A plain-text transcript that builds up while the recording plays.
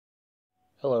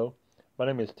Hello, my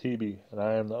name is Teebee, and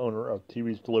I am the owner of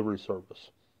Teebee's Delivery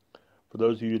Service. For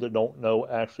those of you that don't know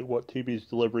actually what Teebee's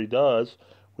Delivery does,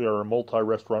 we are a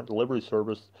multi-restaurant delivery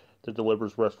service that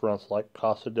delivers restaurants like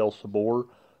Casa del Sabor,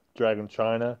 Dragon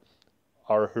China,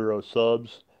 Our Hero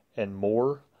Subs, and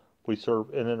more. We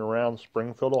serve in and around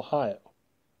Springfield, Ohio.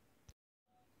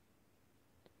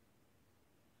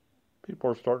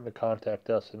 People are starting to contact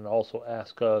us and also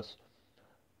ask us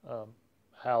um,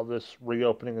 how this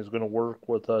reopening is going to work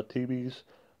with Teebee's,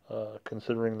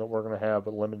 considering that we're going to have a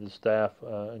limited staff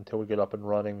until we get up and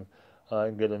running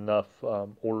and get enough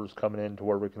orders coming in to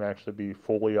where we can actually be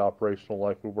fully operational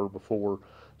like we were before.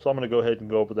 So I'm going to go ahead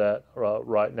and go over that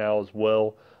right now as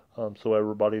well. So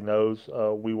everybody knows,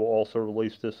 we will also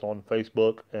release this on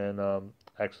Facebook and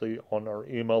actually on our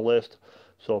email list.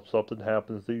 So if something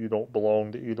happens that you don't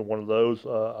belong to either one of those,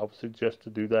 I would suggest to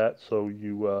do that so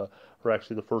you are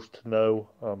actually the first to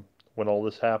know when all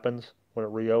this happens, when it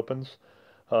reopens.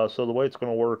 So the way it's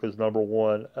going to work is number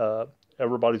one,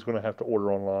 everybody's going to have to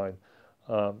order online.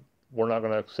 We're not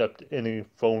going to accept any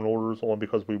phone orders only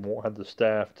because we won't have the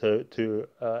staff to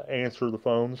answer the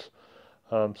phones.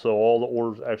 So all the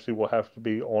orders actually will have to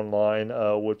be online,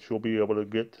 which you'll be able to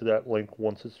get to that link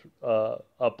once it's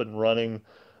up and running.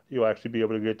 You'll actually be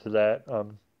able to get to that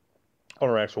on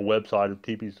our actual website of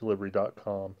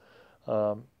tbsdelivery.com.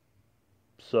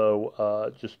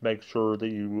 So just make sure that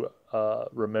you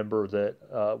remember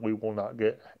that we will not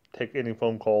take any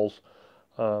phone calls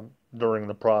during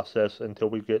the process until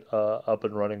we get up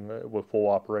and running with full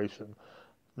operation.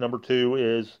 Number two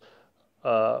is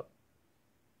uh,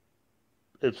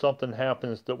 if something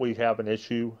happens that we have an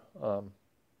issue,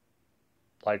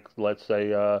 like let's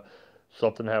say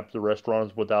something happens to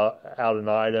restaurants without out an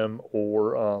item,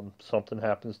 or something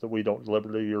happens that we don't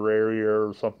deliver to your area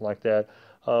or something like that,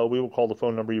 we will call the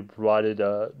phone number you provided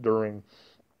during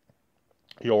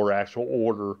your actual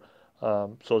order.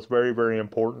 So it's very, very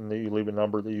important that you leave a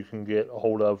number that you can get a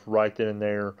hold of right then and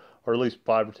there, or at least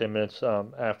 5 or 10 minutes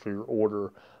after your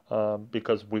order,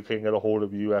 because we can't get a hold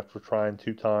of you after trying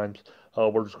 2 times.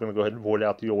 We're just going to go ahead and void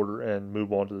out the order and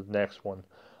move on to the next one.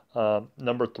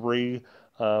 Number three,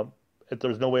 if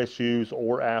there's no issues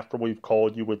or after we've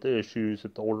called you with the issues,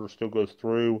 if the order still goes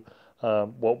through,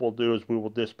 what we'll do is we will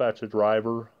dispatch a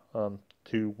driver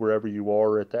to wherever you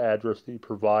are at the address that you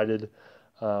provided.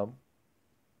 Um,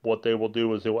 what they will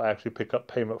do is they will actually pick up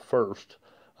payment first.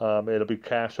 It'll be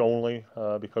cash only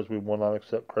because we will not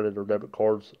accept credit or debit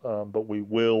cards, but we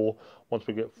will once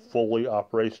we get fully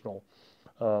operational.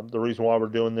 The reason why we're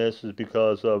doing this is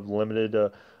because of limited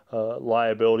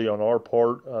liability on our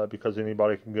part, because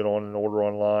anybody can get on and order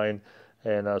online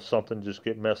and something just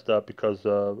get messed up because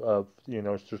of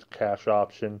it's just a cash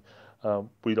option.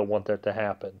 We don't want that to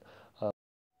happen. Uh,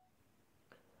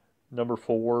 Number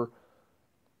four,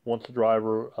 once the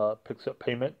driver picks up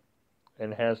payment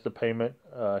and has the payment,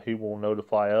 he will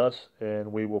notify us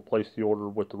and we will place the order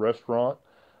with the restaurant.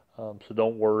 So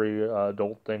don't worry.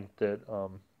 Don't think that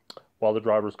while the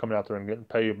driver's coming out there and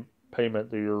getting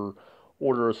payment, that your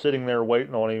order is sitting there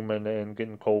waiting on him and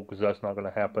getting cold, because that's not going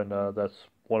to happen. That's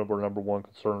one of our number one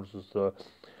concerns, is to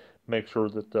make sure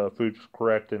that the food's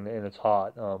correct and it's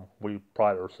hot. We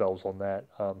pride ourselves on that.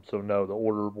 So no, the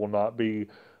order will not be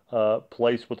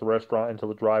placed with the restaurant until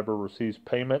the driver receives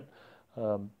payment.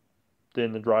 Um,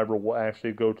 then the driver will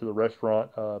actually go to the restaurant,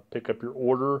 pick up your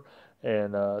order,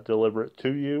 and deliver it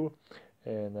to you.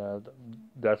 And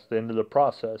that's the end of the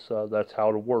process. That's how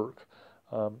it'll work.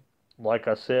 Um, like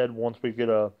I said, once we get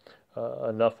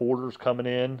enough orders coming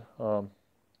in,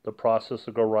 the process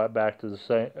will go right back to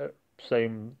the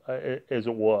same as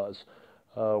it was,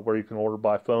 where you can order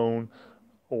by phone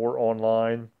or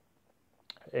online,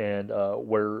 and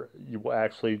where you will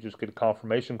actually just get a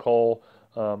confirmation call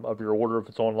of your order if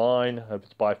it's online. If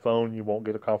it's by phone, you won't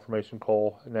get a confirmation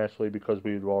call naturally because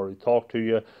we've already talked to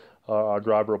you. Our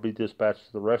driver will be dispatched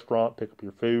to the restaurant, pick up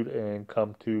your food, and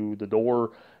come to the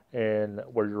door and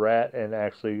where you're at, and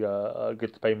actually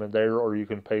get the payment there, or you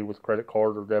can pay with credit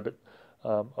card or debit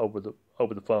over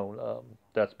the phone.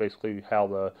 That's basically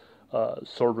how the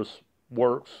service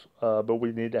works, but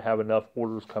we need to have enough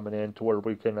orders coming in to where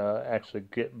we can actually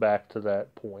get back to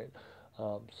that point.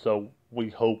 So we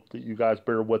hope that you guys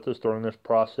bear with us during this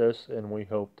process, and we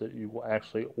hope that you will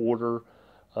actually order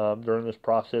during this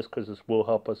process, because this will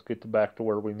help us get back to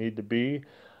where we need to be.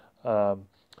 Um,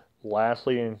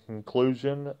 Lastly, in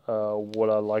conclusion, what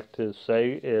I'd like to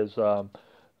say is uh,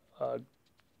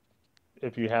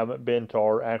 if you haven't been to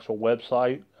our actual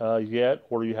website yet,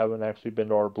 or you haven't actually been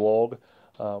to our blog,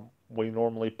 we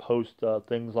normally post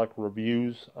things like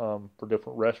reviews for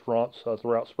different restaurants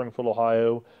throughout Springfield,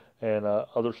 Ohio, and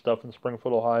other stuff in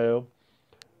Springfield, Ohio.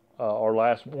 Our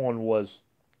last one was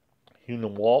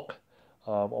Union Walk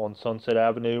on Sunset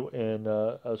Avenue in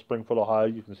Springfield, Ohio.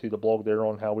 You can see the blog there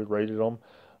on how we rated them.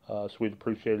 So we'd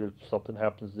appreciate it if something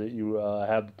happens that you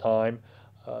have the time.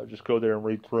 Just go there and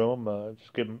read through them.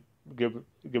 Just give give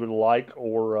it a like,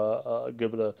 or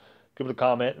give it a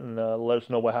comment, and let us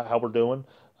know how we're doing.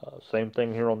 Same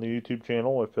thing here on the YouTube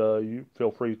channel. If you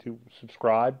feel free to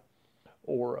subscribe,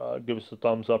 or give us a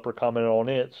thumbs up or comment on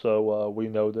it, so we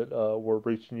know that we're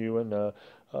reaching you, and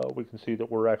we can see that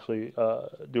we're actually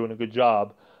doing a good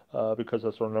job, because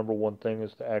that's our number one thing,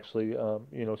 is to actually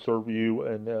serve you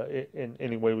in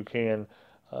any way we can,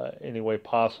 any way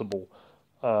possible.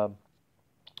 Um,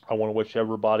 I want to wish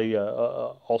everybody a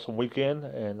awesome weekend,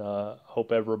 and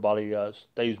hope everybody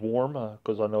stays warm,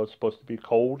 because I know it's supposed to be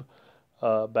cold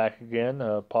back again.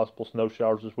 Possible snow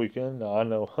showers this weekend. I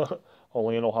know,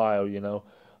 only in Ohio, you know.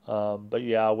 But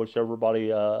yeah, I wish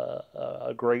everybody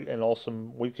a great and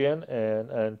awesome weekend. And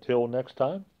until next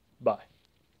time, bye.